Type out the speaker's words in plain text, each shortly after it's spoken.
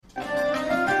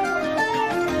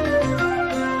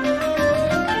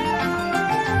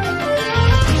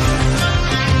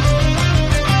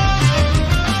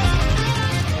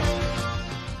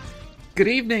Good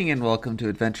evening and welcome to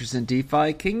Adventures in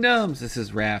DeFi Kingdoms. This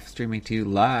is Raph streaming to you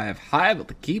live, high above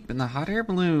the keep in the hot air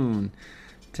balloon.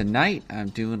 Tonight I'm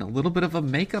doing a little bit of a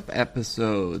makeup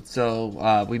episode.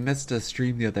 So we missed a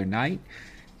stream the other night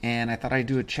and I thought I'd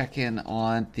do a check-in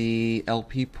on the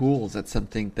LP pools. That's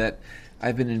something that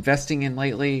I've been investing in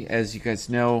lately. As you guys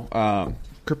know,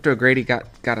 Crypto Grady got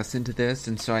us into this,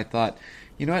 and so I thought,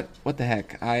 you know what the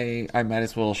heck, I might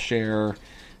as well share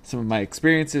some of my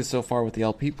experiences so far with the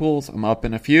LP pools. I'm up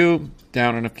in a few,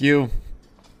 down in a few,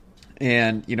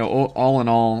 and all in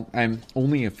all, I'm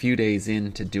only a few days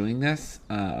into doing this,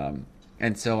 and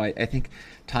so I think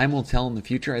time will tell in the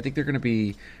future. I think they're going to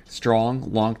be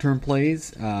strong long-term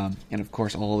plays, and of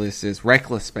course all of this is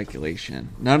reckless speculation.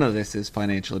 None of this is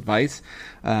financial advice,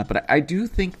 but I do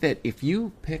think that if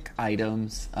you pick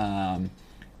items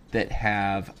that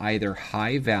have either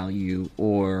high value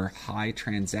or high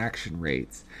transaction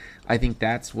rates, I think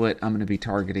that's what I'm going to be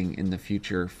targeting in the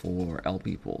future for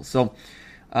LP pools. So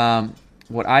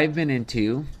what I've been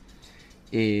into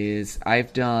is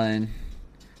I've done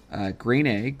green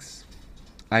eggs,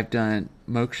 I've done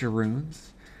moksha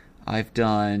runes, I've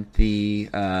done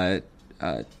the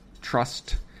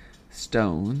trust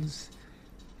stones,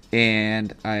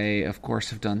 and I of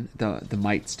course have done the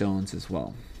mite stones as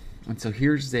well. And so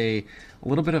here's a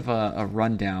little bit of a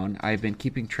rundown. I've been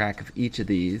keeping track of each of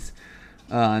these.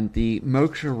 The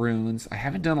moksha runes, I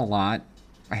haven't done a lot.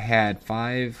 I had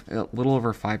a little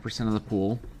over 5% of the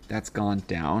pool. That's gone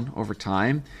down over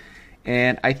time.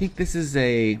 And I think this is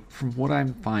from what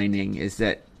I'm finding, is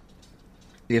that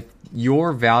if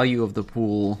your value of the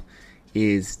pool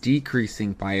is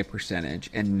decreasing by a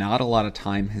percentage and not a lot of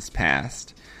time has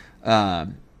passed,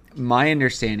 my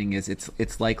understanding is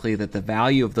it's likely that the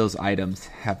value of those items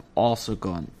have also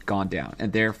gone down,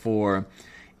 and therefore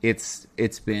it's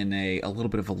been a little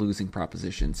bit of a losing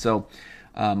proposition. So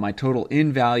my total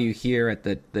in value here at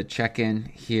the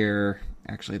check-in here,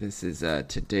 actually this is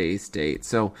today's date.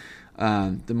 So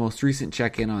the most recent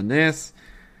check-in on this,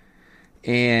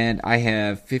 and I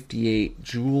have 58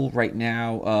 Joule right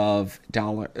now of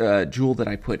Joule that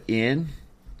I put in,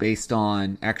 based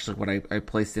on actually what I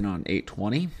placed in on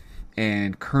 820.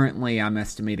 And currently I'm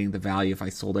estimating the value, if I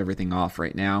sold everything off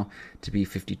right now, to be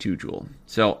 52 Joule.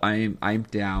 So I'm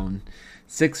down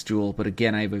 6 Joule, but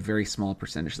again, I have a very small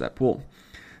percentage of that pool.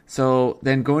 So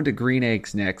then going to green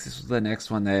eggs next. This was the next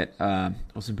one that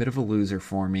was a bit of a loser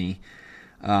for me.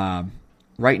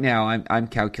 Right now I'm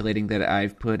calculating that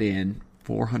I've put in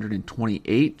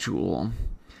 428 Joule,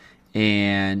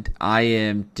 and I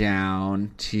am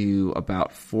down to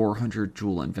about 400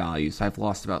 Joule in value. So I've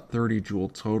lost about 30 Joule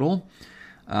total.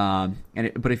 But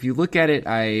if you look at it,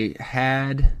 I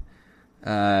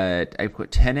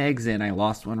put 10 eggs in. I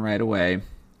lost one right away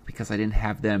because I didn't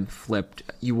have them flipped.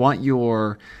 You want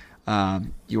your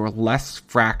less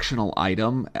fractional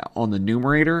item on the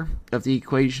numerator of the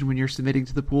equation when you're submitting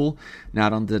to the pool,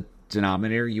 not on the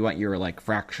denominator. You want your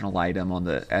fractional item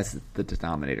as the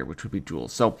denominator, which would be joules.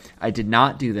 So I did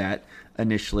not do that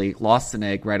initially. Lost an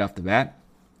egg right off the bat.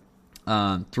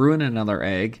 Threw in another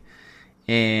egg,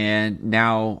 and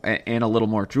a little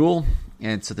more joule.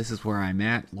 And so this is where I'm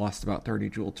at. Lost about 30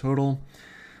 Joule total.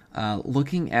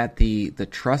 Looking at the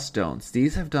trust stones,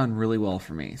 these have done really well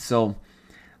for me. So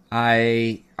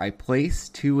I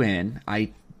placed 2 in.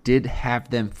 I did have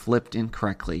them flipped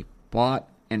incorrectly. Bought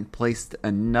and placed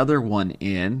another one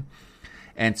in,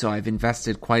 and so I've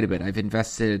invested quite a bit. I've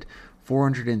invested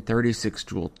 436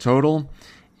 Joule total,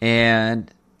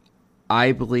 and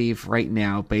I believe right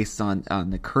now, based on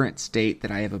the current state,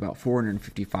 that I have about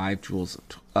 455 Joules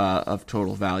of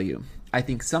total value. I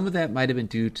think some of that might have been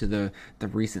due to the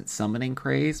recent summoning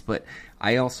craze, but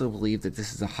I also believe that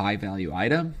this is a high value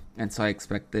item, and so I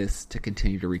expect this to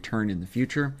continue to return in the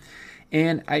future.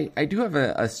 And I do have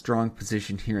a strong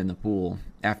position here in the pool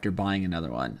after buying another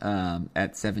one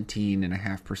at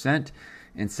 17.5%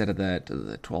 instead of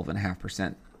the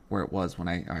 12.5% where it was when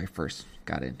I first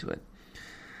got into it.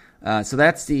 So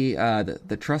that's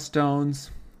the trust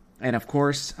stones. And of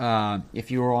course,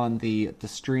 if you were on the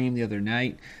stream the other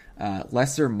night,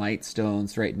 lesser mite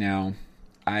stones right now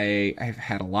I've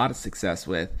had a lot of success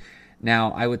with.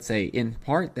 Now, I would say in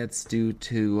part that's due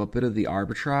to a bit of the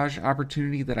arbitrage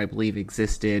opportunity that I believe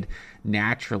existed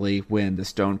naturally when the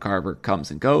stone carver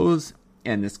comes and goes,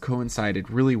 and this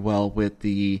coincided really well with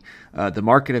the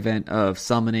market event of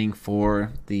summoning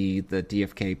for the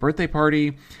DFK birthday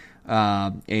party,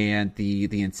 and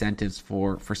the incentives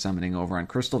for summoning over on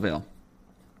Crystal Vale.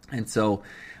 And so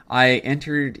I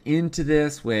entered into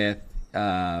this with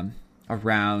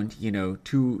around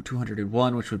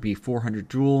 201, which would be 400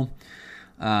 Joule.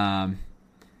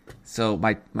 So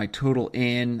my total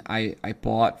in, I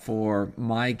bought for,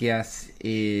 my guess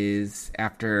is,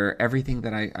 after everything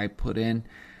that I put in,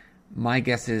 my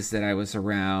guess is that I was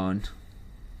around,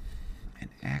 and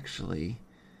actually,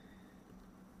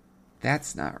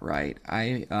 that's not right.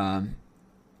 I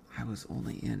was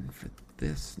only in for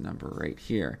this number right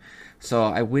here. So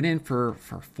I went in for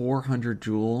 400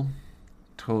 joule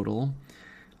total.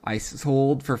 I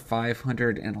sold for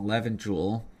 511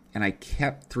 joule, and I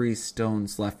kept 3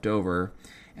 stones left over.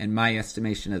 And my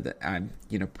estimation of that, I'm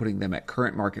putting them at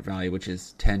current market value, which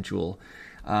is 10 joule.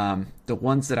 The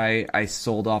ones that I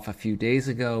sold off a few days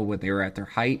ago when they were at their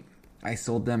height, I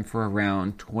sold them for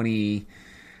around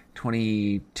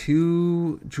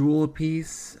 22 joule a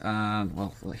piece.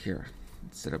 Well, here,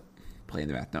 instead of playing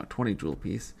the math, no, 20 joule a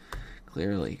piece.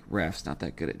 Clearly, ref's not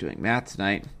that good at doing math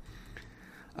tonight.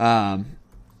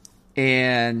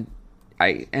 And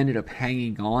I ended up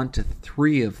hanging on to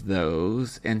 3 of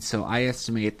those, and so I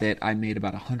estimate that I made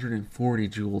about 140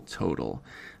 joule total.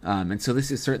 And so this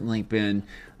has certainly been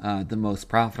the most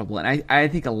profitable. And I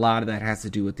think a lot of that has to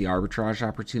do with the arbitrage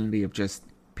opportunity of just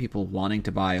people wanting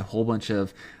to buy a whole bunch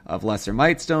of lesser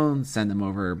mite stones, send them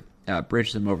over,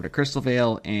 bridge them over to Crystal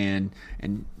Veil, and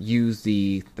use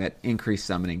that increased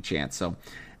summoning chance. So,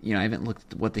 I haven't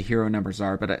looked at what the hero numbers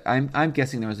are, but I'm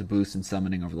guessing there was a boost in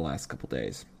summoning over the last couple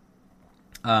days.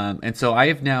 And so I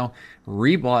have now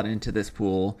rebought into this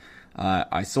pool.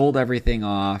 I sold everything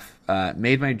off,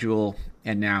 made my jewel,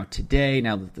 and now today,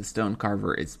 now that the stone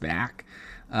carver is back,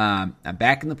 I'm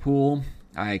back in the pool.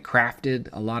 I crafted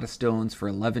a lot of stones for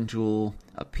 11 joule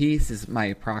a piece. Is my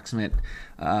approximate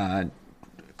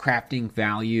crafting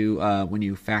value when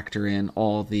you factor in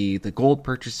all the gold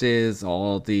purchases,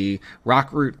 all the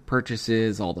rock root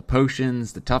purchases, all the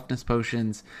potions, the toughness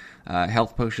potions,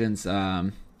 health potions,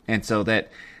 and so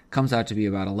that comes out to be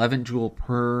about 11 joule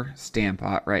per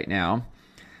stampot right now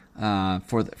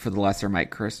for the lesser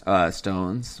mite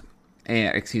stones.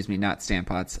 Excuse me, not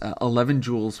stampots. 11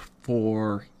 joules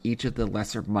for each of the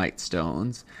lesser mite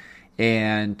stones,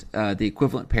 and the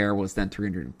equivalent pair was then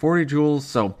 340 joules.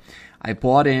 So I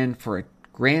bought in for a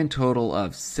grand total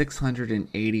of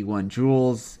 681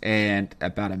 joules, and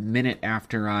about a minute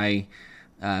after I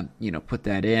put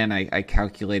that in, I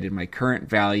calculated my current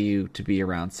value to be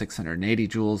around 680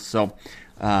 joules. So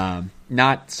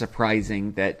not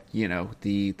surprising that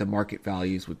the market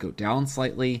values would go down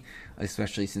slightly,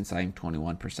 especially since I'm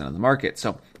 21% of the market.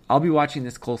 So I'll be watching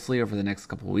this closely over the next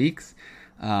couple of weeks.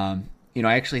 I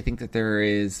actually think that there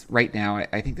is, right now,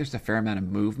 I think there's a fair amount of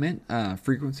movement,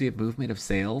 frequency of movement of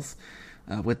sales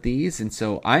with these. And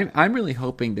so I'm really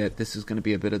hoping that this is going to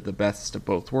be a bit of the best of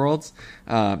both worlds.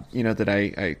 That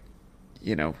I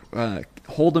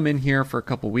hold them in here for a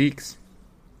couple weeks,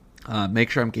 make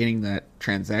sure I'm gaining that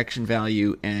transaction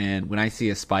value. And when I see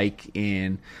a spike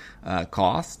in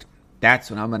cost,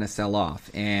 that's when I'm going to sell off.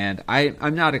 And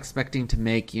I'm not expecting to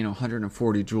make,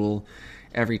 140 joule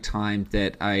every time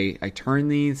that I turn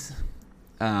these,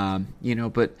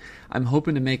 but I'm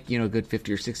hoping to make, a good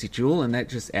 50 or 60 joule, and that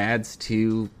just adds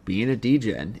to being a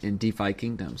degen in DeFi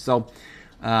Kingdom. So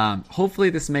hopefully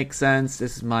this makes sense.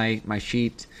 This is my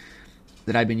sheet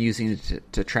that I've been using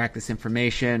to track this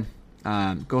information.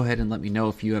 Go ahead and let me know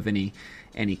if you have any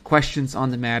questions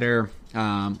on the matter.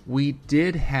 We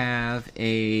did have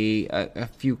a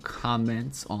few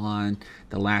comments on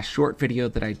the last short video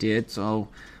that I did, so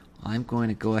I'm going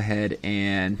to go ahead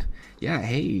and,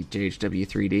 hey,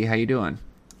 JHW3D, how you doing?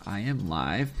 I am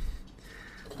live.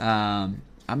 I'm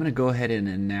going to go ahead and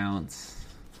announce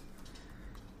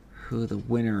who the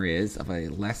winner is of a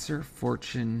Lesser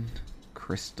Fortune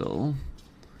Crystal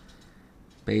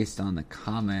based on the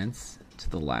comments to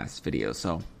the last video.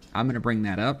 So I'm going to bring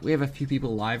that up. We have a few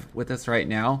people live with us right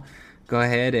now. Go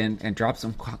ahead and drop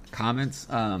some comments.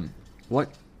 What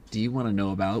do you want to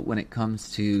know about when it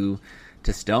comes to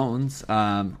stones,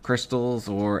 crystals,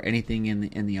 or anything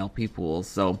in the LP pools?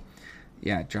 So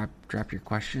drop your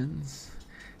questions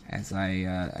as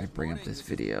I bring up this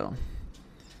video.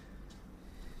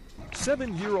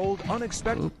 7-year-old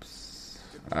unexpected. Oops.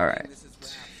 All right.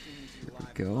 Here we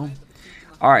go.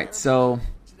 All right. So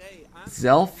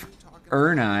Zelf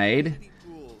Ernide,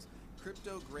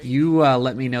 you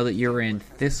let me know that you're in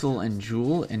Thistle and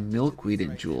Jewel and Milkweed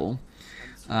and Jewel.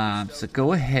 So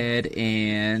go ahead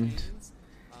and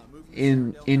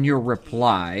in your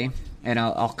reply, and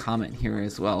I'll comment here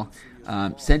as well.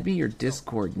 Send me your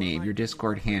Discord name, your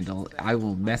Discord handle. I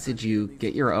will message you,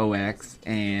 get your OX,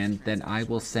 and then I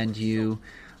will send you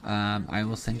a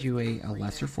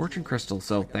Lesser Fortune Crystal.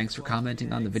 So thanks for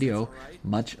commenting on the video,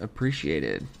 much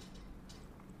appreciated.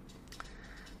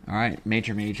 All right,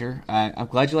 major. I'm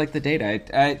glad you like the data.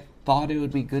 I thought it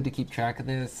would be good to keep track of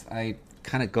this. I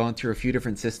kind of gone through a few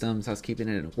different systems. I was keeping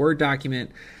it in a Word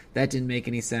document. That didn't make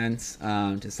any sense.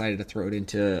 Decided to throw it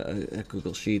into a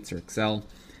Google Sheets or Excel,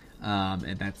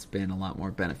 and that's been a lot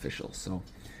more beneficial. So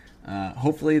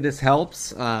hopefully this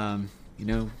helps.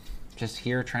 Just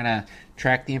here trying to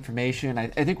track the information. I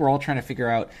think we're all trying to figure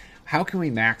out how can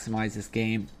we maximize this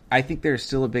game. I think there's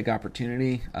still a big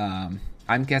opportunity.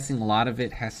 I'm guessing a lot of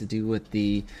it has to do with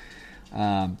the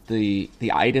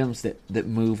items that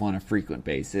move on a frequent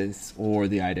basis, or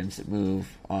the items that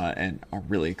move and are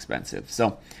really expensive.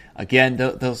 So again,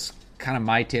 those kind of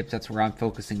my tips. That's where I'm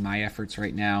focusing my efforts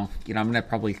right now. I'm going to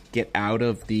probably get out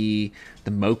of the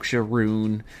Moksha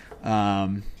rune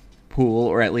pool,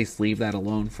 or at least leave that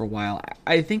alone for a while.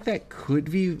 I think that could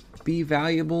be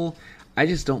valuable. I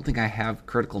just don't think I have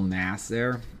critical mass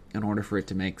there in order for it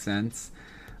to make sense.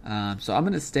 So I'm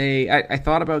going to stay. I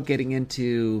thought about getting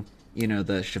into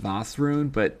the Shavas rune,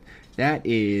 but that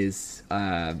is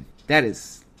I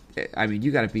mean,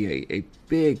 you got to be a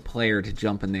big player to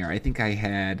jump in there. I think I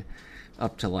had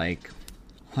up to like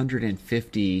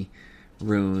 150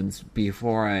 runes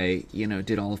before I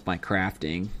did all of my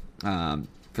crafting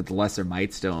for the lesser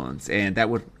might stones, and that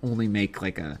would only make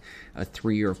like a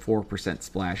 3 or 4%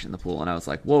 splash in the pool, and I was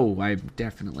like, whoa, I'm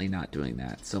definitely not doing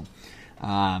that. So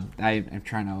I'm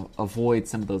trying to avoid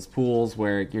some of those pools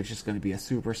where you're just going to be a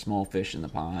super small fish in the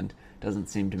pond. Doesn't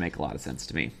seem to make a lot of sense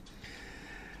to me.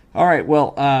 All right,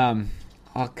 well,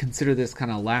 I'll consider this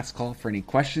kind of last call for any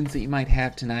questions that you might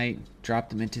have tonight. Drop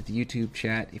them into the YouTube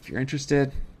chat if you're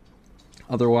interested.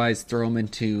 Otherwise, throw them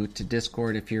into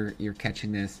Discord if you're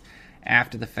catching this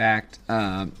after the fact.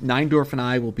 Neindorf and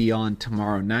I will be on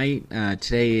tomorrow night.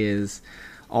 Today is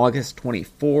August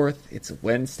 24th. It's a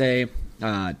Wednesday.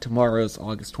 Tomorrow's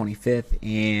August 25th,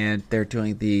 and they're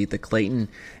doing the Clayton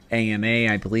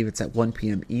AMA. I believe it's at 1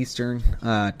 p.m. Eastern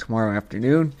tomorrow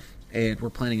afternoon, and we're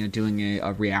planning on doing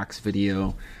a Reacts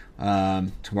video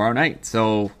tomorrow night.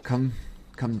 So come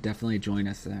definitely join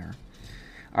us there.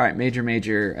 All right,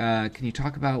 Major. Can you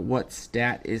talk about what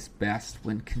stat is best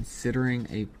when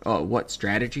considering what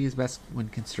strategy is best when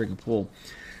considering a pool?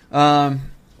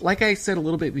 Like I said a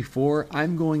little bit before,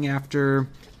 I'm going after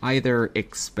either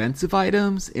expensive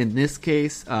items, in this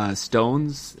case,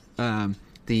 stones.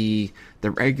 The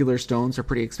regular stones are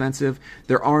pretty expensive.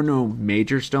 There are no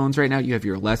major stones right now. You have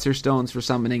your lesser stones for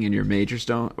summoning and your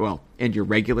and your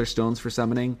regular stones for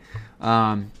summoning.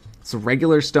 So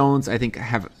regular stones, I think,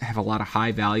 have a lot of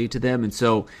high value to them. And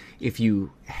so if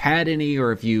you had any,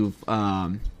 or if you've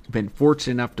been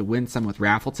fortunate enough to win some with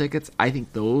raffle tickets, I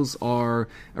think those are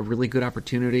a really good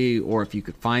opportunity. Or if you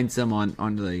could find some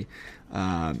on the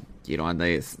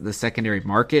secondary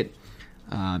market,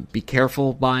 be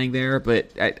careful buying there.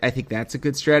 But I think that's a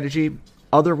good strategy.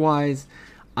 Otherwise,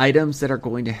 items that are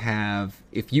going to have,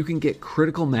 if you can get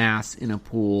critical mass in a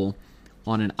pool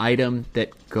on an item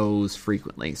that goes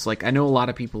frequently. So like, I know a lot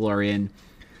of people are in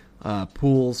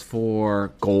pools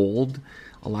for gold.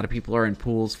 A lot of people are in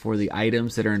pools for the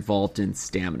items that are involved in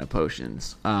stamina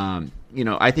potions.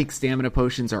 I think stamina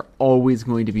potions are always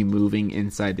going to be moving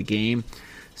inside the game.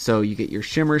 So you get your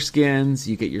shimmer skins,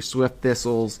 you get your swift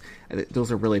thistles.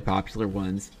 Those are really popular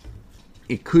ones.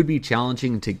 It could be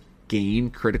challenging to gain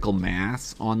critical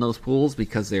mass on those pools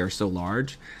because they are so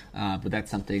large. But that's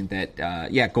something that,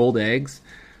 gold eggs.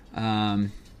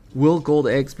 Will gold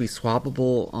eggs be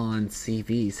swappable on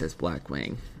CV, says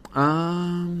Blackwing.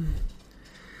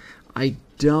 I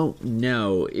don't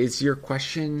know. Is your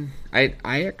question... I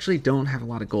actually don't have a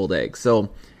lot of gold eggs, so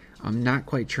I'm not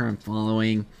quite sure I'm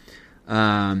following.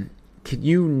 Can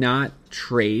you not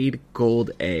trade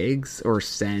gold eggs or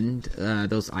send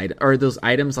those items? Are those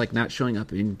items like not showing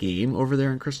up in game over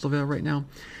there in Crystal Vale right now?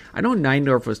 I know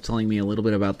Neindorf was telling me a little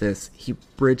bit about this. He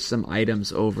bridged some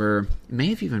items over. It may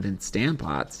have even been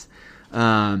Stampots.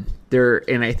 And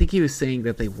I think he was saying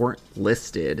that they weren't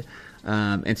listed,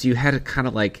 and so you had to kind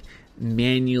of like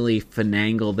manually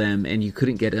finagle them, and you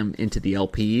couldn't get them into the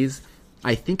LPs.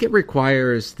 I think it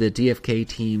requires the DFK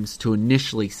teams to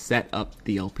initially set up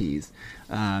the LPs.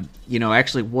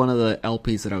 Actually, one of the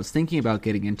LPs that I was thinking about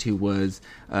getting into was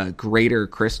Greater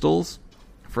Crystals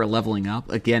for leveling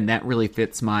up. Again, that really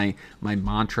fits my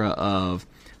mantra of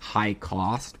high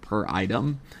cost per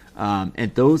item.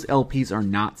 And those LPs are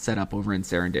not set up over in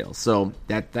Serendale. So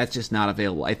that's just not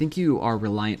available. I think you are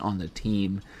reliant on the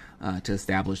team to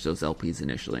establish those LPs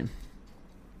initially.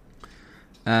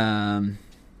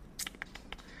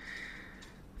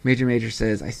 Major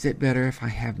says, I sit better if I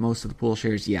have most of the pool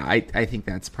shares. Yeah, I think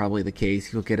that's probably the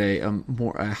case. You'll get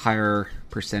a higher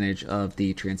percentage of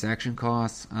the transaction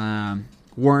costs.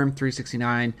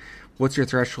 Worm369, what's your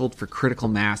threshold for critical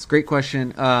mass? Great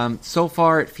question. So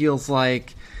far, it feels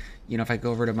like, if I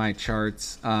go over to my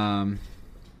charts, the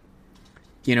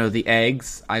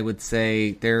eggs, I would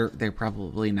say they're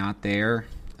probably not there.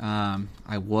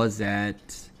 I was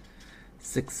at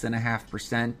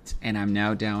 6.5%, and I'm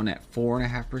now down at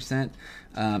 4.5%.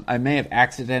 I may have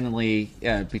accidentally,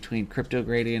 between Crypto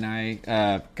Grady and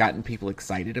I, gotten people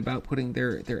excited about putting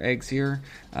their eggs here.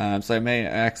 So I may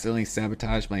accidentally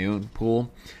sabotage my own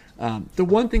pool. The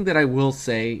one thing that I will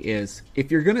say is, if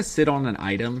you're going to sit on an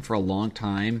item for a long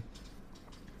time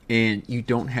and you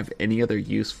don't have any other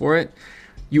use for it,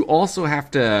 you also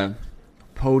have to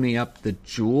pony up the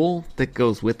jewel that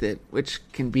goes with it, which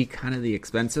can be kind of the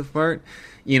expensive part.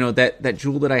 That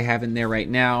jewel that I have in there right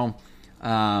now,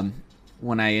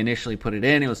 when I initially put it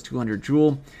in, it was 200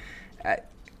 jewel.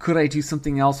 Could I do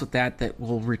something else with that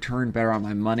will return better on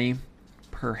my money?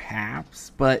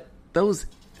 Perhaps. But those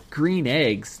green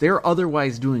eggs, they're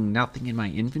otherwise doing nothing in my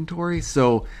inventory,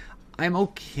 so I'm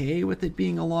okay with it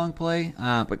being a long play.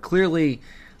 But clearly,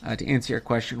 to answer your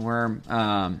question, Worm,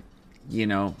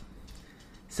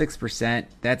 6%,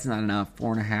 that's not enough.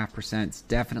 4.5% is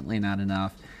definitely not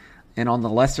enough. And on the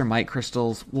lesser mite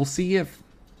crystals, we'll see if,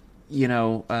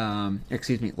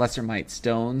 lesser mite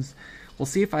stones, we'll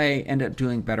see if I end up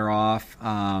doing better off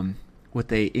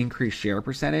with a increased share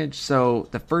percentage. So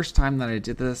the first time that I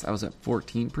did this, I was at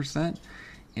 14%.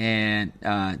 And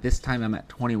this time I'm at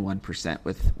 21%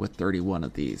 with 31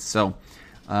 of these. So,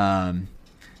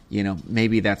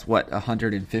 maybe that's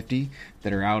 150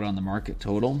 that are out on the market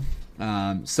total.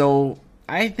 So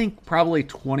I think probably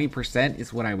 20%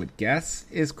 is what I would guess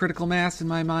is critical mass in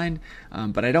my mind.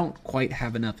 But I don't quite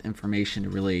have enough information to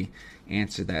really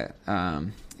answer that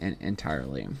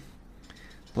entirely.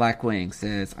 Blackwing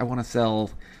says, I want to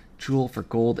sell jewel for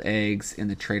gold eggs in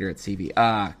the trader at CV.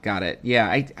 Got it. Yeah,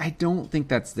 I don't think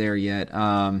that's there yet.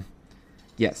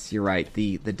 Yes, you're right.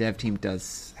 The dev team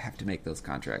does have to make those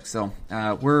contracts. So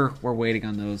we're waiting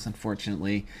on those,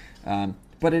 unfortunately.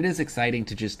 But it is exciting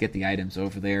to just get the items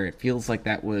over there. It feels like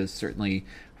that was certainly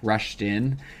rushed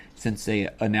in since they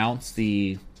announced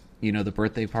the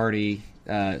birthday party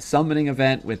summoning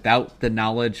event without the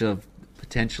knowledge of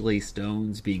potentially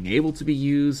stones being able to be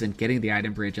used and getting the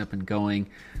item bridge up and going.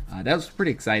 That was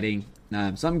pretty exciting.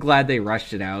 So I'm glad they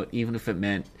rushed it out, even if it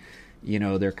meant,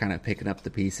 they're kind of picking up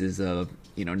the pieces of,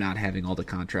 not having all the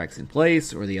contracts in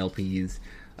place or the LPs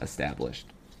established.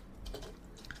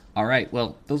 All right,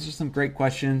 well, those are some great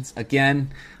questions.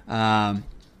 Again,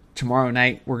 tomorrow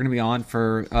night we're going to be on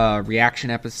for a reaction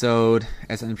episode,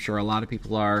 as I'm sure a lot of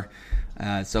people are.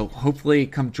 So hopefully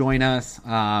come join us.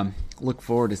 Look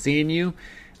forward to seeing you.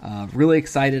 Really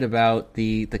excited about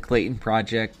the Clayton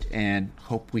project and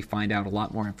hope we find out a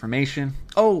lot more information.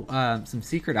 Some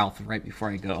secret alpha right before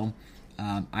I go.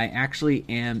 I actually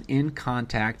am in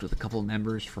contact with a couple of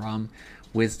members from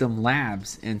Wisdom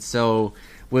Labs, and so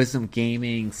Wisdom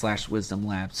Gaming / Wisdom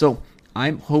Labs. So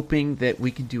I'm hoping that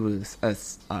we can do a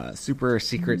super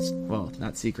secret, well,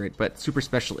 not secret, but super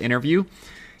special interview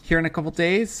here in a couple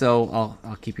days. So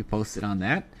I'll keep you posted on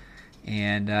that.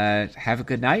 And have a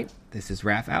good night. This is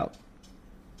Raph out.